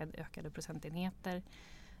procentenheter.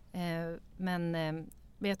 Men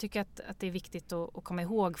jag tycker att det är viktigt att komma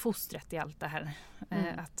ihåg fostret i allt det här.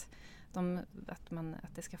 Att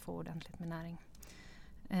det ska få ordentligt med näring.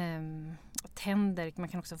 Tänder, man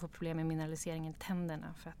kan också få problem med mineralisering i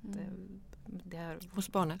tänderna för att det är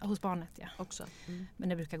hos barnet ja. Också. Men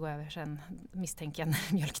det brukar gå över sen, misstänker jag,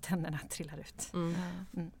 när mjölktänderna trillar ut.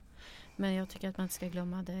 Men jag tycker att man inte ska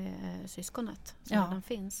glömma det syskonet som redan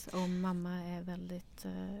finns om mamma är väldigt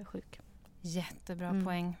sjuk. Jättebra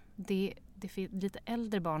poäng. Det lite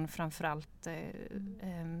äldre barn framförallt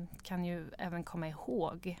kan ju även komma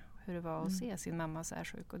ihåg hur det var att se sin mamma så här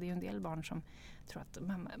sjuk. Och det är ju en del barn som tror att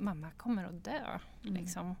mamma kommer att dö.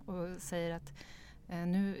 Liksom, och säger att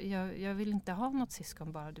jag vill inte ha något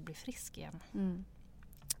syskon bara du blir frisk igen.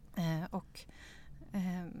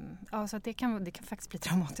 Så att det kan faktiskt bli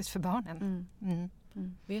traumatiskt för barnen.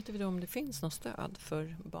 Vet vi då om det finns något stöd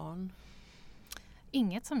för barn?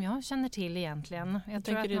 Inget som jag känner till egentligen. Jag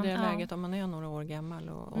tänker i det läget om man är några år gammal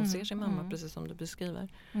och ser sin mamma precis som du beskriver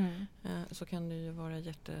så kan det ju vara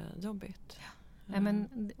jättejobbigt. Ja,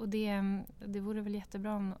 och det vore väl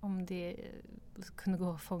jättebra om det kunde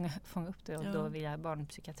gå att fånga upp det och då via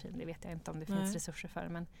barnpsykiatrin. Det vet jag inte om det finns resurser för.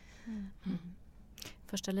 Men,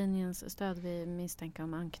 Första linjens stöd vid misstänka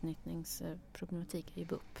om anknytningsproblematik är ju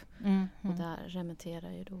BUP. Och där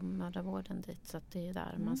remitterar ju då mödravården dit, så att det är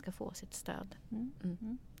där man ska få sitt stöd.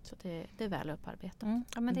 Så det är väl upparbetat.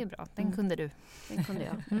 Ja, men det är bra. Den kunde du. Den kunde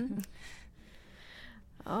jag.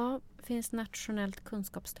 Ja, finns nationellt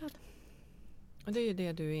kunskapsstöd? Och det är ju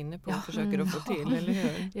det du är inne på och försöker att få till, eller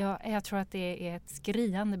hur? Ja, jag tror att det är ett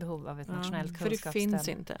skriande behov av ett nationellt kunskapsstöd. För det finns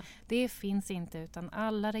inte? Det finns inte, utan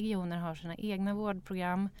alla regioner har sina egna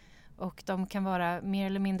vårdprogram och de kan vara mer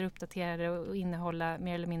eller mindre uppdaterade och innehålla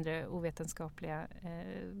mer eller mindre ovetenskapliga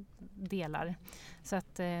delar. Så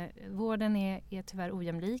att vården är tyvärr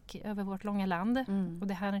ojämlik över vårt långa land. Och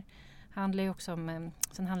det här handlar ju också om,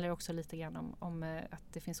 sen handlar det också lite grann om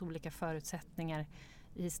att det finns olika förutsättningar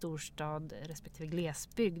i storstad respektive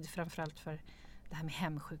glesbygd, framförallt för det här med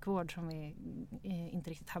hemsjukvård som vi inte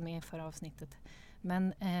riktigt hann med i förra avsnittet.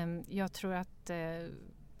 Men jag tror att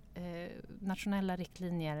nationella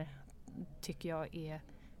riktlinjer tycker jag är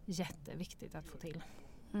jätteviktigt att få till.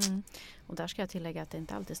 Och där ska jag tillägga att det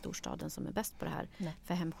inte alltid är storstaden som är bäst på det här. Nej.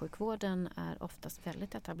 För hemsjukvården är oftast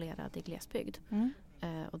väldigt etablerad i glesbygd.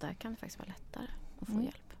 Och där kan det faktiskt vara lättare att få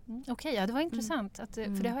hjälp. Okej, ja, det var intressant.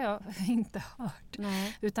 För det har jag inte hört.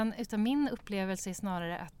 Nej. Utan min upplevelse är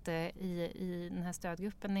snarare att i den här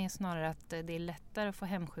stödgruppen är snarare att det är lättare att få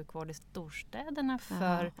hemsjukvård i storstäderna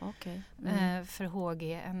för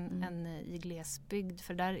HG än i glesbygd.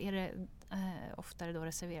 För där är det oftare då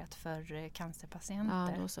reserverat för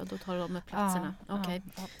cancerpatienter. Ja, då tar de med platserna. Okej.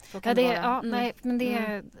 Nej, men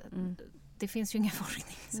det finns ju ingen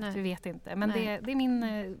forskning så vi vet inte. Men det är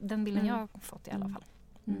den bilden jag har fått i alla fall.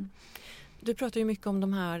 Du pratar ju mycket om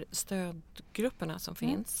de här stödgrupperna som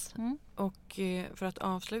finns. Och för att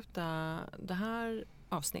avsluta det här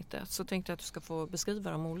avsnittet så tänkte jag att du ska få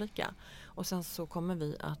beskriva de olika. Och sen så kommer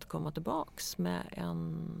vi att komma tillbaks med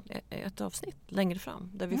ett avsnitt längre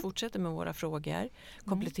fram där vi fortsätter med våra frågor,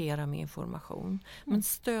 kompletterar med information. Men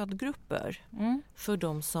stödgrupper för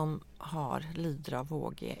de som lider av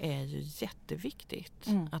HG är ju jätteviktigt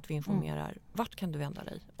att vi informerar. Vart kan du vända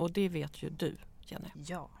dig? Och det vet ju du, Jenny.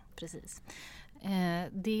 Ja, precis.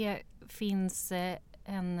 Det finns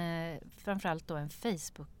framförallt då en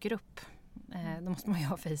Facebookgrupp. Då måste man ju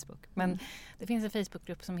ha Facebook. Men det finns en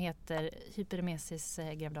Facebookgrupp som heter Hyperemesis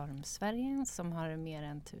gravidarum Sverige som har mer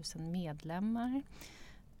än 1000 medlemmar.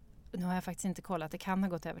 Nu har jag faktiskt inte kollat, det kan ha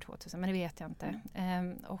gått över 2000 men det vet jag inte.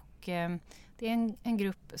 Det är en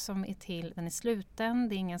grupp som den är sluten.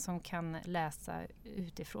 Det är ingen som kan läsa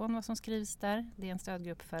utifrån vad som skrivs där. Det är en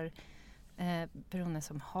stödgrupp för personer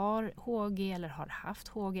som har HG eller har haft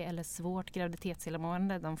HG eller svårt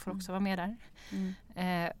graviditetsillamående. De får också vara med där.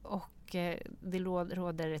 Det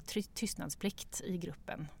råder tystnadsplikt i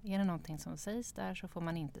gruppen. Är det någonting som sägs där så får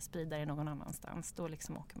man inte sprida det någon annanstans. Då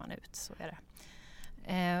liksom åker man ut, så är det.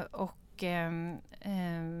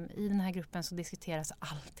 I den här gruppen så diskuteras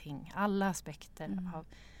allting. Alla aspekter av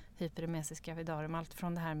hyperemesis gravidarum. Allt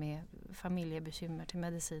från det här med familjebekymmer till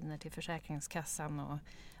mediciner till Försäkringskassan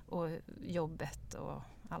och jobbet och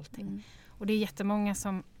allting. Och det är jättemånga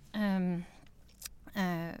som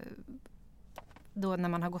då när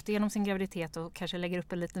man har gått igenom sin graviditet och kanske lägger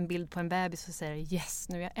upp en liten bild på en bebis och säger yes,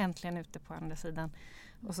 nu är jag äntligen ute på andra sidan.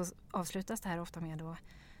 Och så avslutas det här ofta med då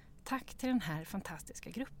tack till den här fantastiska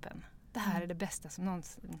gruppen. Det här är det bästa som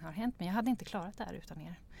någonsin har hänt men jag hade inte klarat det här utan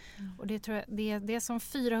er. Och det tror jag, det är som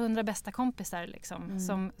 400 bästa kompisar liksom,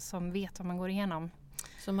 som vet vad man går igenom.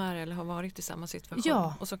 Som är eller har varit i samma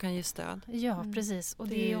situation och som kan ge stöd. Ja, precis. Och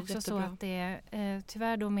det är också jättebra. Så att det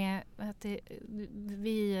tyvärr då med att det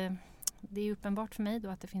är uppenbart för mig då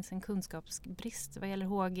att det finns en kunskapsbrist vad gäller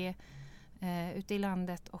HG ute i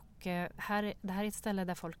landet och det här är ett ställe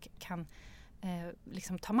där folk kan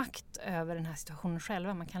liksom ta makt över den här situationen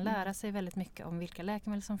själva. Man kan lära sig väldigt mycket om vilka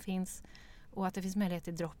läkemedel som finns och att det finns möjlighet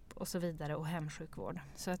till dropp och så vidare och hemsjukvård.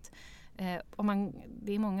 Så att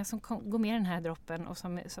det är många som går med i den här droppen och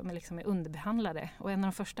som liksom är underbehandlade. Och en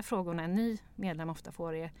av de första frågorna en ny medlem ofta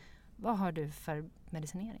får är vad har du för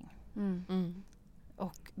medicinering?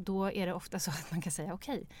 Och då är det ofta så att man kan säga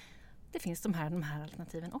okej, det finns de här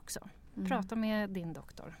alternativen också. Prata med din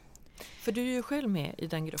doktor. För du är ju själv med i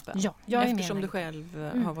den gruppen. Ja, jag är med. Eftersom du själv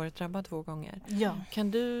har varit drabbad 2 gånger. Ja.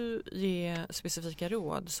 Kan du ge specifika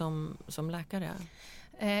råd som läkare?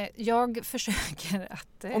 Jag försöker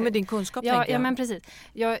att... Och med din kunskap tänker jag. Ja, men precis.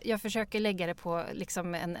 Jag försöker lägga det på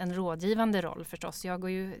liksom en rådgivande roll förstås. Jag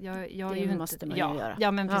är ju måste man ju göra.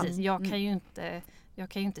 Ja, men precis. Jag jag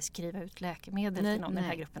kan ju inte skriva ut läkemedel inom den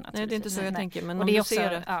här gruppen. Nej, det är inte så jag tänker. Men och om det är du också,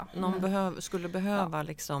 ser att någon skulle behöva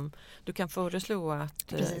liksom, du kan föreslå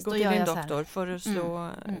att gå till din doktor, föreslå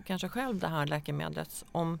kanske själv det här läkemedlet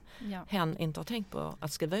om hen inte har tänkt på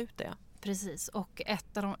att skriva ut det. Precis, och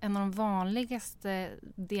en av de vanligaste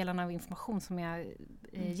delarna av information som jag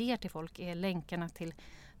ger till folk är länkarna till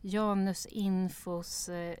Janus Infos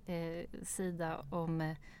sida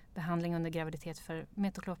om behandling under graviditet för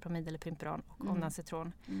metoklopramid eller Primperan och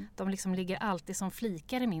ondansetron. De liksom ligger alltid som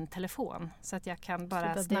flikar i min telefon så att jag kan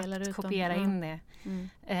bara snabbt kopiera in det.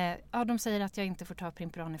 De säger att jag inte får ta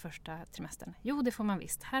Primperan i första trimestern. Jo, det får man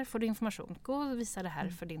visst. Här får du information. Gå och visa det här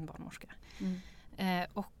för din barnmorska.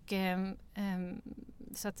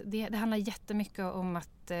 Så att det handlar jättemycket om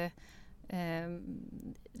att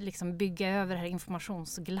liksom bygga över det här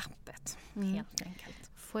informationsglappet helt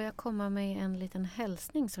enkelt. Får jag komma med en liten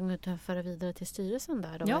hälsning som du kan föra vidare till styrelsen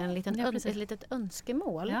där då? Ja, ett litet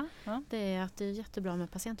önskemål. Ja. Det är att det är jättebra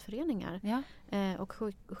med patientföreningar. Ja. Och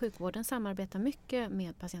sjukvården samarbetar mycket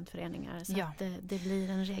med patientföreningar. Så att det blir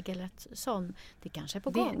en regelrätt sån. Det kanske är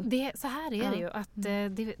på gång. Så här är det ju. Att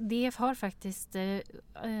det har faktiskt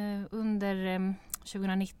under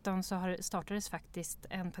 2019 så startades faktiskt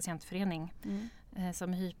en patientförening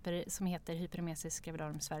som heter Hyperemesis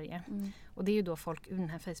gravidarum Sverige. Och det är ju då folk ur den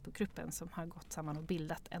här Facebookgruppen som har gått samman och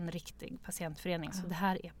bildat en riktig patientförening. Så det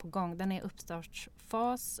här är på gång. Den är i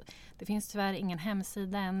uppstartsfas. Det finns tyvärr ingen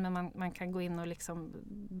hemsida än, men man kan gå in och liksom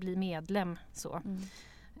bli medlem. Så.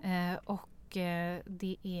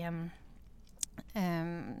 Det är...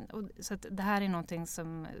 så att det här är någonting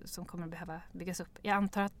som kommer att behöva byggas upp. Jag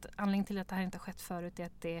antar att anledningen till att det här inte har skett förut är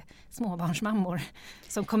att det är småbarnsmammor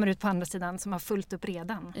som kommer ut på andra sidan som har fullt upp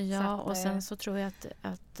redan. Ja, och sen så tror jag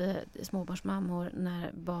att småbarnsmammor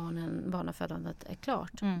när barnafödandet är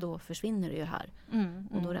klart, då försvinner det ju här.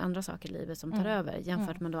 Och då är det andra saker i livet som tar över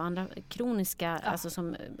jämfört med då andra kroniska, alltså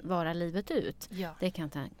som varar livet ut. Ja. Det kan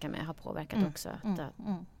jag tänka mig ha påverkat också att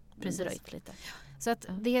dröjt lite. Så att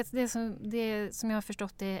det som jag har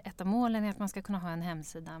förstått är ett av målen är att man ska kunna ha en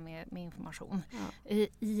hemsida med information. Ja.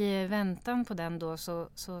 I väntan på den då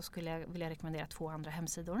så skulle jag vilja rekommendera 2 andra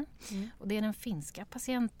hemsidor. Och det är den finska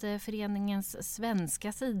patientföreningens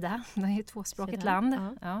svenska sida. Det är ett tvåspråkigt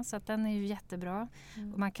land. Ja, så att den är ju jättebra.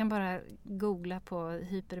 Och man kan bara googla på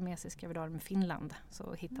Hyperemesis gravidarum Finland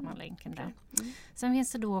så hittar man länken där. Sen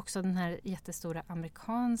finns det då också den här jättestora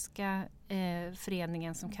amerikanska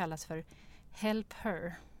föreningen som kallas för Help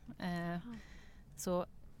Her. Så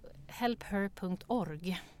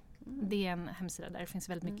helpher.org. Det är en hemsida där det finns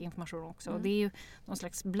väldigt mycket information också. Och det är ju någon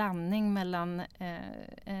slags blandning mellan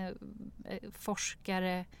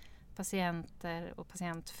forskare, patienter och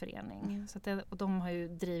patientförening. Så att och de har ju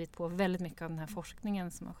drivit på väldigt mycket av den här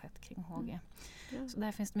forskningen som har skett kring HG. Så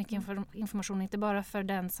där finns det mycket information, inte bara för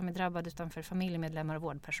den som är drabbad utan för familjemedlemmar och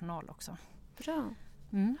vårdpersonal också. Bra.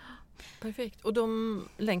 Perfekt. Och de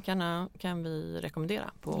länkarna kan vi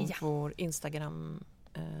rekommendera på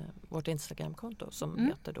vårt Instagramkonto som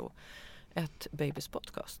heter då ett Babys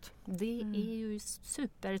podcast. Det är ju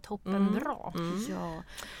supertoppen bra. Ja.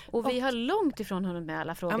 Och vi har långt ifrån hunnit med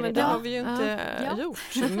alla frågor men det har vi ju inte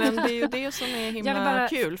gjort. Men det är ju det som är himla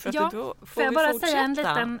kul. För att då får vi bara säga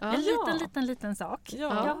en liten sak.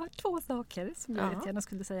 Ja. Jag har 2 saker som jag gärna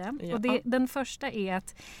skulle säga. Ja. Och den första är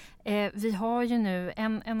att vi har ju nu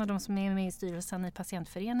en av de som är med i styrelsen i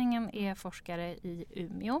patientföreningen är forskare i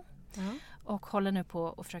Umeå. Och håller nu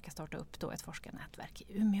på att försöka starta upp då ett forskarnätverk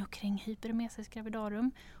i Umeå kring hyperemesis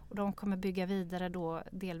gravidarum. Och de kommer bygga vidare då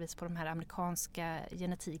delvis på de här amerikanska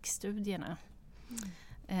genetikstudierna.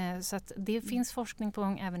 Så att det finns forskning på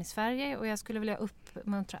gång även i Sverige och jag skulle vilja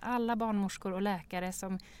uppmuntra alla barnmorskor och läkare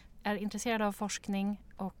som är intresserade av forskning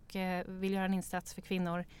och vill göra en insats för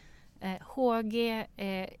kvinnor. HG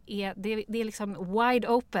det är liksom wide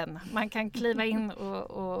open. Man kan kliva in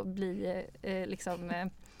och bli liksom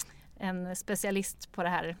en specialist på det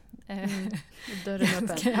här. Dörren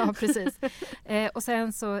öppen. Ja, precis. Och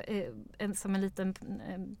sen så som en liten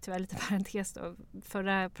tyvärr lite parentes då.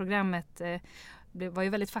 Förra programmet var ju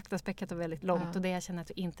väldigt faktaspäckat och väldigt långt och det jag känner att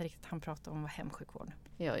vi inte riktigt hann prata om var hemsjukvård.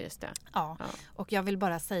 Ja, just det. Ja. Och jag vill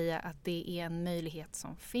bara säga att det är en möjlighet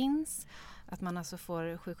som finns. Att man alltså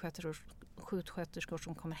får sjuksköterskor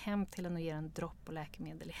som kommer hem till en och ger en dropp och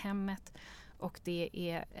läkemedel i hemmet. Och det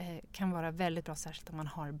kan vara väldigt bra, särskilt om man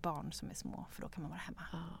har barn som är små, för då kan man vara hemma.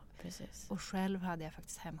 Ja, precis. Och själv hade jag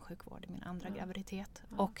faktiskt hemsjukvård i min andra graviditet.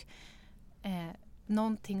 Och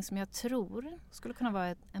någonting som jag tror skulle kunna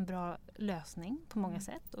vara en bra lösning på många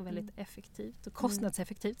sätt och väldigt effektivt och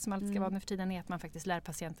kostnadseffektivt som allt ska vara nu för tiden är att man faktiskt lär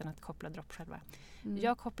patienten att koppla dropp själva.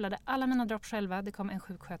 Jag kopplade alla mina dropp själva. Det kom en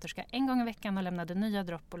sjuksköterska en gång i veckan och lämnade nya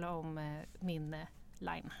dropp och la om min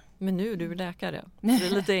line. Men nu är du läkare. Så det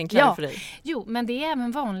är lite enklare för dig. Jo, men det är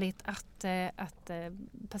även vanligt att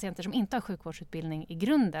patienter som inte har sjukvårdsutbildning i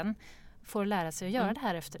grunden får lära sig att göra det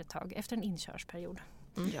här efter ett tag, efter en inkörsperiod.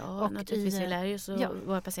 Ja, och naturligtvis vi lär ju så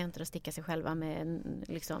våra patienter att sticka sig själva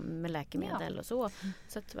med läkemedel och så.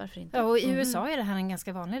 Så att varför inte? Ja, och i USA är det här en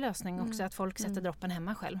ganska vanlig lösning också, att folk sätter droppen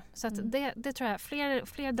hemma själv. Så att det tror jag,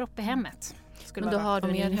 fler dropp i hemmet. Men då har du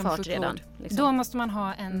en infart redan? Liksom. Då måste man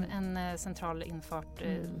ha en central infart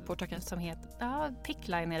som heter,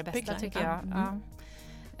 PICC-line är det bästa tycker jag. Ja.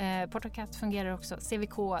 Portacat fungerar också.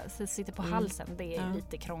 CVK sitter på halsen. Det är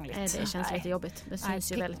lite krångligt. Det känns lite jobbigt. Det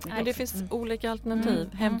syns ju väldigt mycket. Men det finns olika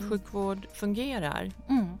alternativ. Hemsjukvård fungerar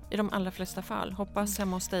i de allra flesta fall. Hoppas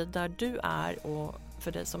hemma hos dig där du är och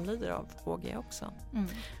för dig som lider av HG också.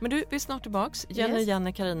 Men du, vi är snart tillbaks.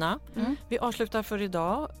 Jenny, Carina. Vi avslutar för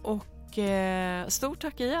idag och stort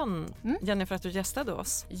tack igen Jenny för att du gästade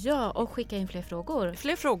oss. Ja, och skicka in fler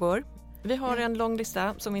frågor. Vi har en lång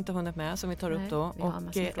lista som vi inte hunnit med som vi tar upp då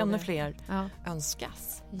och ännu fler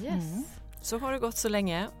önskas. Yes. Så har det gått så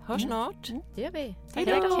länge. Hörs snart. Det gör vi. Hej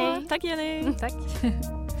då. Tack Jenny. Tack.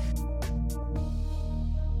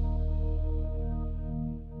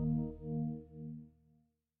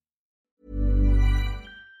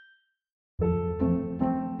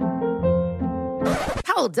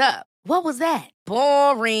 Hold up. What was that?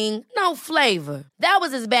 Boring. No flavor. That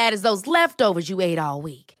was as bad as those leftovers you ate all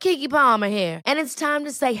week. Keke Palmer here, and it's time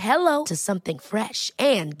to say hello to something fresh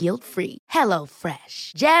and guilt-free. Hello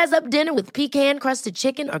Fresh. Jazz up dinner with pecan-crusted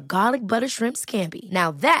chicken or garlic butter shrimp scampi.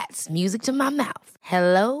 Now that's music to my mouth.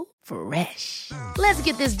 Hello Fresh. Let's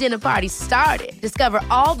get this dinner party started. Discover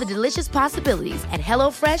all the delicious possibilities at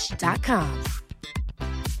hellofresh.com.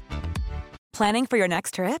 Planning for your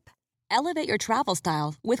next trip? Elevate your travel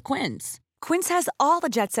style with Quince. Quince has all the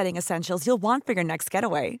jet-setting essentials you'll want for your next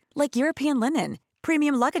getaway, like European linen,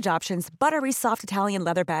 premium luggage options, buttery soft Italian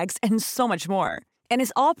leather bags, and so much more. And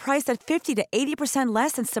is all priced at 50 to 80%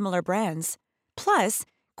 less than similar brands. Plus,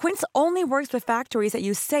 Quince only works with factories that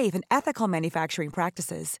use safe and ethical manufacturing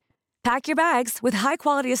practices. Pack your bags with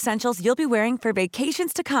high-quality essentials you'll be wearing for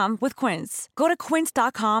vacations to come with Quince. Go to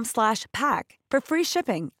quince.com/pack for free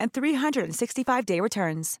shipping and 365-day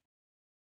returns.